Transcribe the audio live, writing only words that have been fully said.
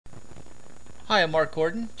Hi, I'm Mark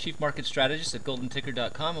Gordon, Chief Market Strategist at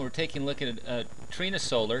GoldenTicker.com, and we're taking a look at Trina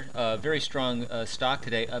Solar, a very strong stock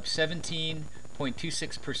today, up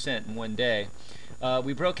 17.26% in one day.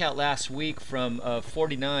 We broke out last week from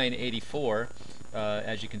 49.84,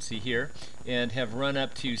 as you can see here, and have run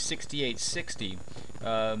up to 68.60.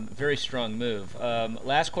 Very strong move.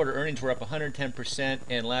 Last quarter earnings were up 110%,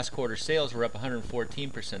 and last quarter sales were up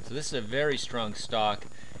 114%. So this is a very strong stock,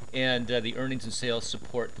 and the earnings and sales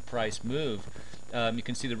support the price move. You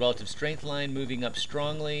can see the relative strength line moving up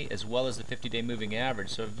strongly, as well as the 50-day moving average.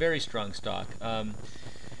 So a very strong stock.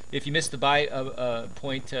 If you missed the buy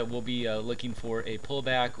point, we'll be looking for a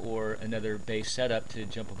pullback or another base setup to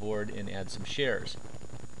jump aboard and add some shares.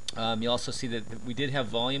 You also see that we did have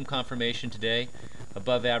volume confirmation today,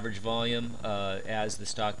 above average volume, as the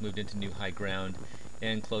stock moved into new high ground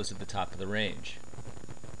and closed at the top of the range.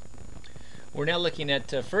 We're now looking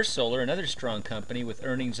at First Solar, another strong company with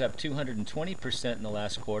earnings up 220% in the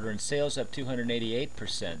last quarter and sales up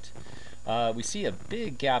 288%. We see a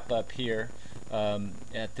big gap up here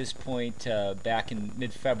at this point back in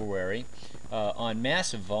mid-February on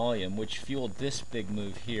massive volume, which fueled this big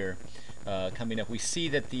move here. Coming up, we see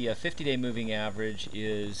that the 50-day moving average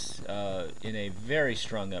is in a very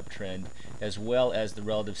strong uptrend, as well as the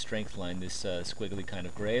relative strength line, this squiggly kind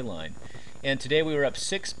of gray line. And today we were up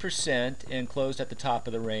 6% and closed at the top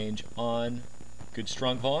of the range on good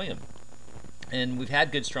strong volume. And we've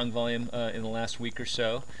had good strong volume in the last week or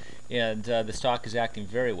so, and the stock is acting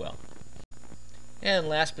very well. And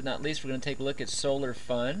last but not least, we're going to take a look at Solar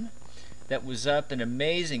Fun. That was up an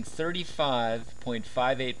amazing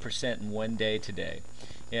 35.58% in one day today.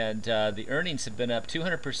 And the earnings have been up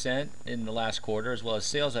 200% in the last quarter, as well as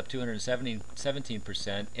sales up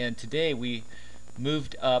 217%. And today we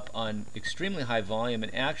moved up on extremely high volume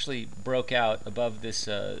and actually broke out above this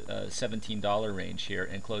 $17 range here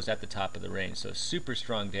and closed at the top of the range. So super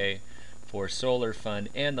strong day for Solar Fund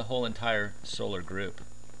and the whole entire solar group.